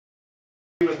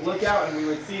we would look out and we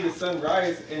would see the sun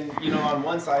rise and on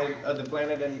one side of the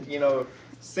planet and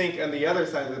sink on the other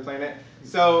side of the planet.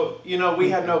 So we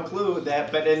had no clue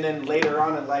that, but and then later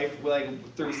on in life,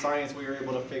 like through science, we were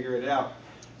able to figure it out.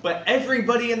 But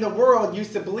everybody in the world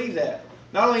used to believe that.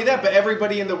 Not only that, but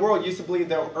everybody in the world used to believe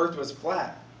the Earth was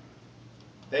flat.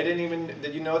 They didn't even.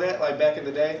 Did you know that? Like back in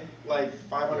the day, like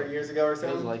 500 years ago or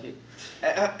Feels something. like it.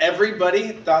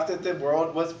 Everybody thought that the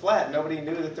world was flat. Nobody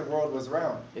knew that the world was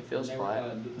round. It feels They were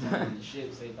flat. the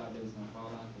ships. They thought they was gonna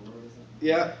fall out the world or something.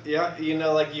 Yeah, yeah.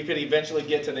 Like you could eventually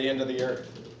get to the end of the earth.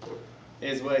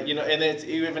 Is what and it's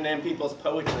even in people's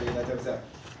poetry and that type of stuff.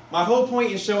 My whole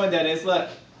point in showing that is, look,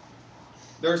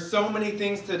 there's so many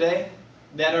things today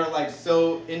that are like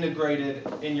so integrated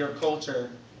in your culture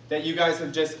that you guys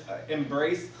have just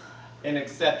embraced and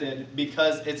accepted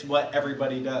because it's what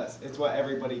everybody does. It's what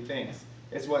everybody thinks.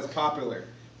 It's what's popular.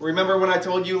 Remember when I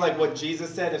told you like what Jesus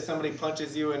said? If somebody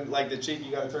punches you in like the cheek,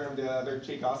 you got to turn them the other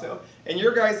cheek also. In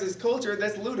your guys' culture,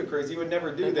 that's ludicrous. You would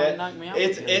never do They might that. knock me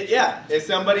out Yeah. If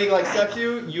somebody like sucks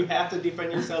you, you have to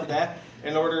defend yourself back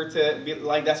in order to be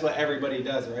like that's what everybody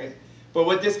does, right? But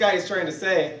what this guy is trying to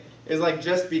say is like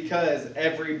just because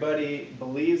everybody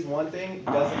believes one thing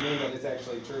doesn't mean that it's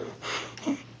actually true.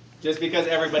 Just because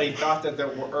everybody thought that the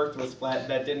earth was flat,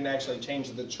 that didn't actually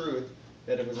change the truth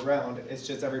that it was round. It's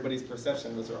just everybody's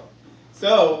perception was wrong.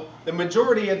 So the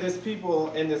majority of this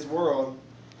people in this world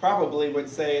probably would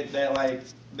say that like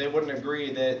they wouldn't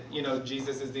agree that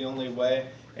Jesus is the only way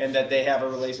and that they have a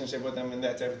relationship with him and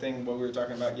that type of thing, what we were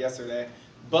talking about yesterday.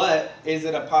 But is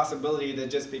it a possibility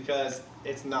that just because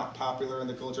it's not popular in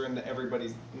the culture and that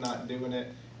everybody's not doing it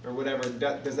or whatever,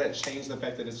 does that change the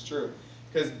fact that it's true?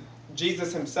 Because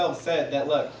Jesus himself said that,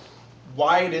 look,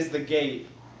 wide is the gate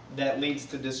that leads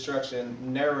to destruction,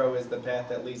 narrow is the path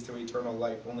that leads to eternal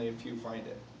life, only a few find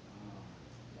it.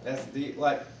 That's the,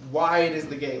 like, wide is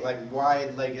the gate, like,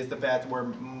 wide, like, is the path where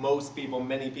most people,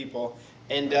 many people,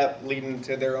 end up leading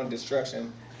to their own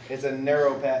destruction. It's a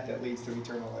narrow path that leads to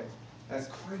eternal life. That's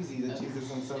crazy that Jesus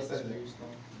himself said that.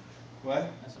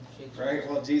 What? That's some shit. Right?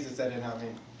 Well, Jesus said it, not me.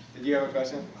 Did you have a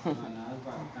question? No, I was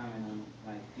about to comment on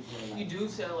like people are You like. do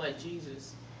sound like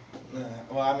Jesus.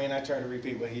 Well, I mean, I try to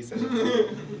repeat what he said.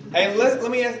 Hey, let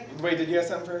me ask. Wait, did you have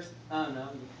something first? Oh no.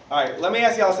 All right, let me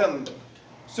ask y'all something.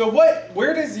 So,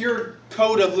 where does your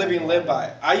code of living live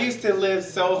by? I used to live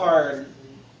so hard.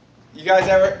 You guys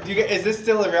ever? Is this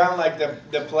still around? Like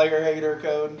the player hater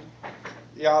code?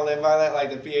 Y'all live by that, like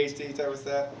the PhD type of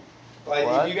stuff. Like,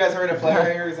 What? you guys heard of player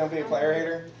haters? Don't be a player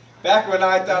hater. Back when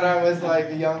I thought I was like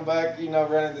a young buck,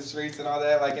 running the streets and all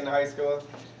that, like in high school,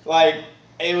 like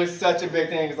it was such a big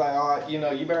thing. It's like, oh,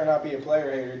 you better not be a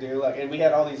player hater, dude. Like, and we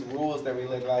had all these rules that we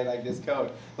lived by, like this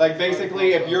code. Like,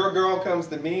 basically, if your girl comes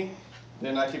to me,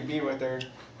 then I can be with her,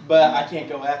 but I can't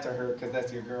go after her because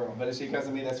that's your girl. But if she comes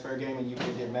to me, that's fair game, and you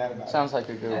can get mad about it. Sounds like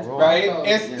a good That's rule. Right? Bro code.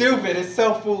 It's stupid. It's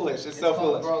so foolish. It's so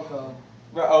called foolish. bro code.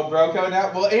 Bro code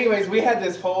now? Well, anyways, we had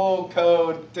this whole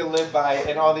code to live by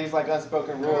and all these like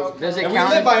unspoken rules. Does it And we count?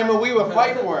 lived by them and we would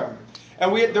fight for them.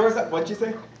 And there was what'd you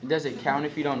say? Does it count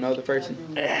if you don't know the person?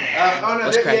 Oh no,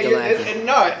 Let's crack the laughing.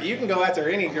 no, you can go after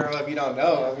any girl if you don't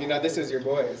know them. This is your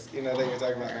boys, that you're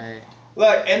talking about. Right.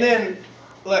 Look, and then,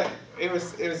 it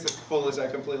was foolish, I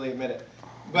completely admit it.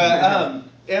 But,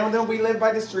 and then we live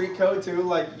by the street code too,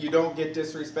 like, you don't get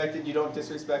disrespected, you don't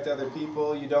disrespect other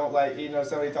people, you don't, like,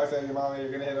 somebody talks about your mom,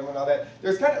 you're gonna hit them and all that.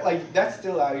 There's kind of, like, that's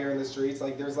still out here in the streets,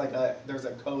 like, there's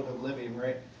a code of living,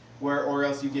 right? Or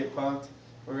else you get punked,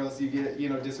 or else you get,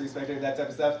 disrespected, that type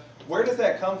of stuff. Where does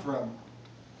that come from?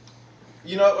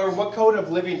 Or what code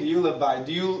of living do you live by?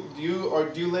 Do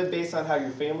you live based on how your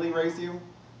family raised you?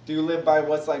 Do you live by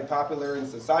what's like popular in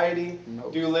society?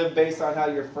 Nope. Do you live based on how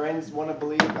your friends want to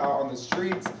believe out on the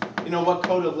streets? What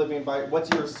code of living by? What's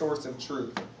your source of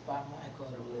truth? By my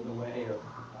code of living. way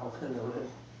I want to live.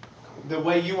 The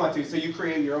way you want to. So you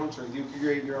create your own truth. You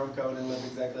create your own code and live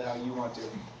exactly how you want to.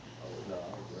 Oh no, I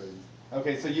was raised.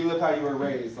 Okay, so you live how you were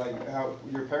raised, like how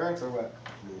your parents or what?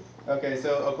 Yeah. Okay,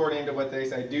 so according to what they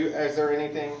say, is there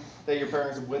anything that your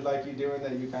parents would like you doing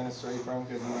that you kind of stray from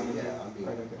because you wanted to? Yeah, I mean,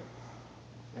 Right, okay.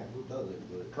 yeah, who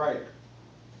doesn't? But Right.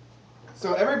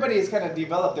 So everybody has kind of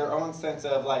developed their own sense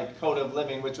of like code of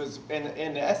living, which was in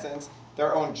essence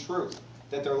their own truth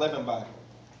that they're living by.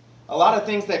 A lot of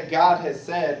things that God has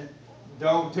said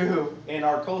don't do in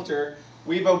our culture,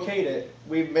 we've okayed it.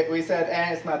 We said,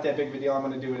 it's not that big of a deal. I'm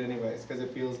going to do it anyways because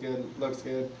it feels good, looks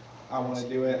good. I want to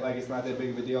do it. Like it's not that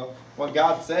big of a deal. When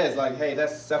God says, like, hey, that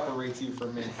separates you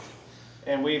from me.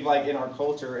 And we've like in our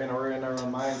culture and or in our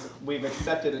own minds, we've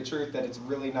accepted a truth that it's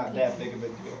really not that big of a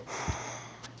deal.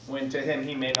 When to him,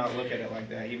 he may not look at it like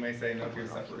that. He may say, no, you're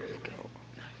separated.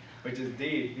 which is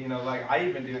deep. You know, like I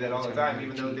even do that all the time,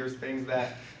 even though there's things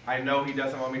that I know he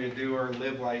doesn't want me to do or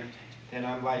live like, and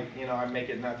I'm like, you know, I make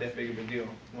it not that big of a deal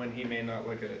when he may not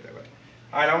look at it that way.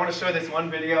 All right, I want to show this one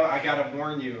video. I gotta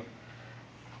warn you,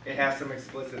 it has some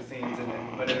explicit scenes in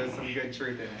it, but it has some good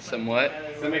truth in it. Some what?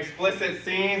 Some explicit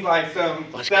scenes, like some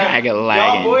What's stuff. crackin' Y'all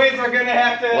lagging? boys are gonna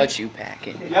have to. What you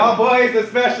packing? Y'all boys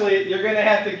especially, you're gonna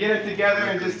have to get it together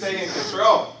and just stay in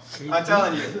control. I'm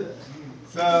telling you.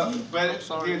 So, but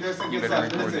dude, there's some good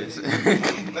stuff.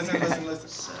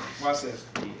 Listen. Watch this.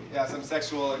 Yeah, some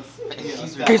sexual,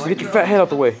 stuff. Casey, get your fat head out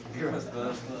the way. Just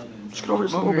get over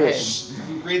this a little bit.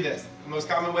 Read this. The most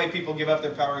common way people give up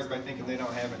their power is by thinking they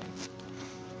don't have it.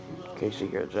 Casey,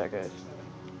 you're a jackass.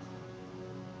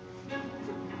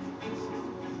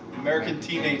 American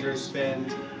teenagers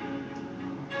spend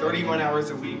 31 hours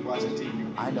a week watching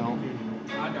TV. I don't.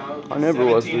 I I never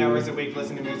was. 17 hours a week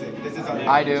listening to music. This is on average.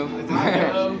 I do. This is on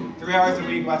average. 3 hours a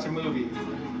week watching movies.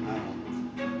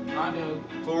 I do.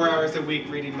 4 hours a week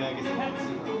reading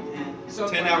magazines.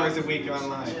 10 hours a week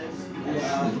online.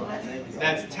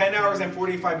 That's 10 hours and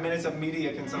 45 minutes of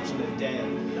media consumption a day.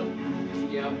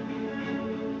 Yep.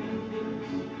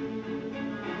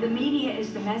 The media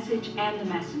is the message and the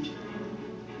messenger,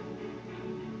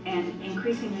 and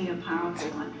increasingly a powerful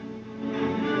one.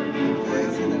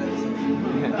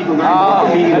 People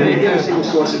learn media is a single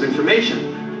source of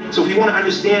information. So if we want to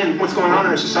understand what's going on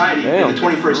in our society in the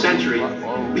 21st century,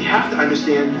 we have to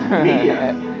understand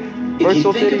media. If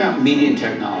you think about media and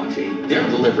technology, they're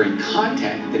delivering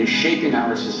content that is shaping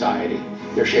our society.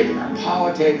 They're shaping our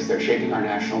politics, they're shaping our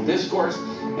national discourse,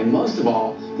 and most of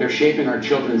all, they're shaping our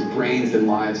children's brains and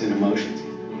lives and emotions.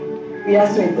 We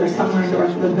estimate there's somewhere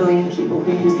north of 1 billion people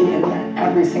who use the internet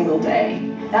every single day.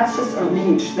 That's just a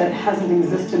reach that hasn't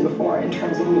existed before in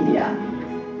terms of media.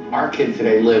 Our kids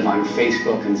today live on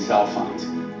Facebook and cell phones.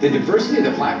 The diversity of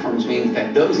the platforms means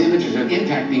that those images are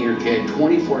impacting your kid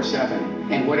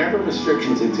 24/7, and whatever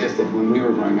restrictions existed when we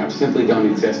were growing up simply don't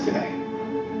exist today.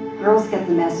 Girls get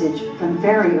the message from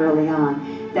very early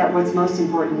on that what's most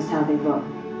important is how they look,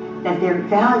 that their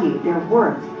value, their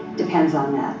worth depends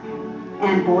on that.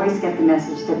 And boys get the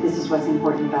message that this is what's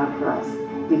important about girls.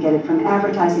 We get it from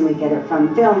advertising, we get it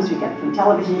from films, we get it from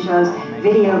television shows,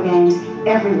 video games,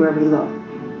 everywhere we look.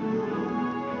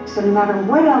 So no matter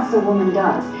what else a woman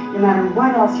does, no matter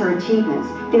what else her achievements,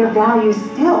 their value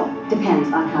still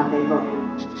depends on how they look.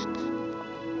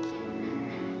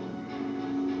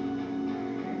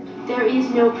 There is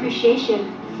no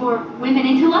appreciation for women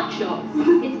intellectuals.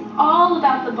 It's all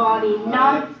about the body,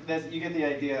 not... You get the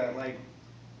idea, like,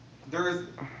 there's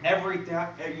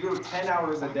you're 10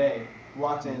 hours a day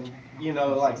watching,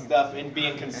 like stuff and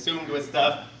being consumed with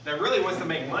stuff that really wants to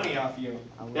make money off you.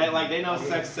 That like they know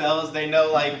sex sells, they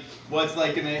know like what's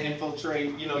like gonna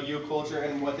infiltrate, your culture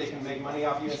and what they can make money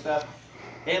off you and stuff.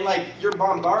 And like you're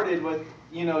bombarded with,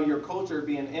 your culture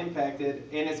being impacted,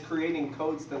 and it's creating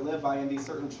codes to live by and these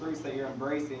certain truths that you're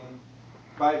embracing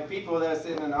by people that are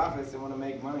sitting in office and want to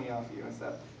make money off you and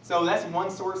stuff. So that's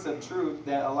one source of truth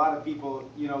that a lot of people,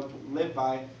 live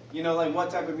by. Like what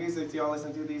type of music do y'all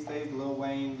listen to these days? Lil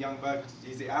Wayne, Young Buck,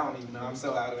 Jeezy? I don't even know. I'm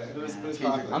so out of it. Who's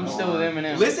popular? I'm still with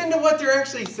Eminem. Listen to what they're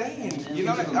actually saying. You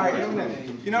know what? All right,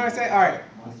 Eminem. You know what I say? All right.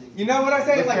 You know what I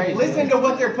say? Like listen to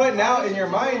what they're putting out in your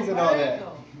minds and all that.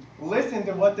 Listen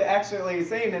to what they're actually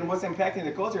saying and what's impacting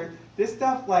the culture. This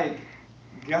stuff, like,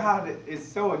 God is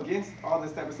so against all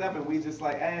this type of stuff, and we just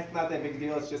like, it's not that big a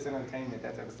deal. It's just entertainment,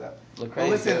 that type of stuff. But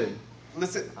listen.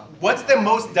 What's the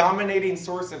most dominating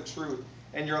source of truth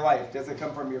in your life? Does it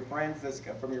come from your friends? Does it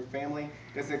come from your family?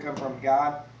 Does it come from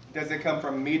God? Does it come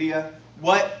from media?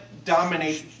 What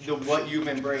dominates what you've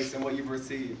embraced and what you've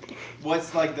received?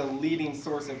 What's like the leading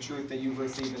source of truth that you've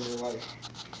received in your life?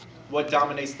 What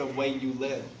dominates the way you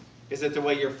live? Is it the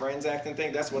way your friends act and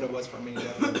think? That's what it was for me,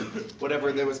 definitely.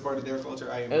 Whatever that was part of their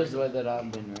culture, I embraced. It was the way that I've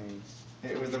been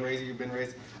raised. It was the way you've been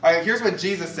raised. All right, here's what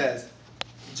Jesus says.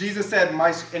 Jesus said,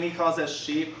 and he calls us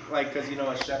sheep, like, because, a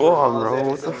shepherd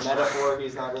calls it. It's a metaphor.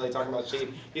 He's not really talking about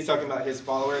sheep. He's talking about his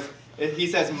followers. He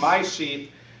says, my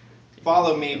sheep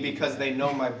follow me because they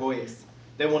know my voice.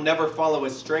 They will never follow a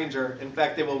stranger. In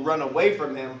fact, they will run away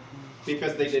from him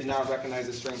because they did not recognize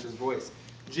a stranger's voice.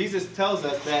 Jesus tells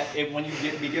us that when you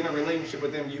begin a relationship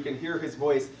with him, you can hear his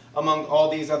voice among all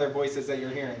these other voices that you're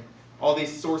hearing. All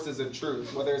these sources of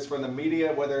truth, whether it's from the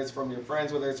media, whether it's from your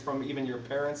friends, whether it's from even your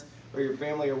parents or your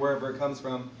family or wherever it comes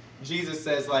from. Jesus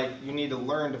says, like, you need to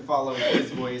learn to follow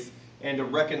his voice and to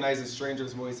recognize a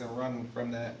stranger's voice and run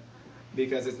from that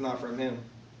because it's not from him.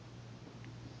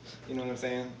 You know what I'm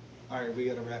saying? All right, we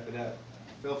got to wrap it up.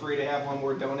 Feel free to have one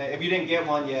more donate. If you didn't get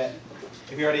one yet,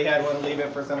 if you already had one, leave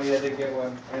it for somebody that didn't get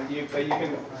one. And you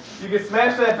can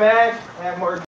smash that bag, have more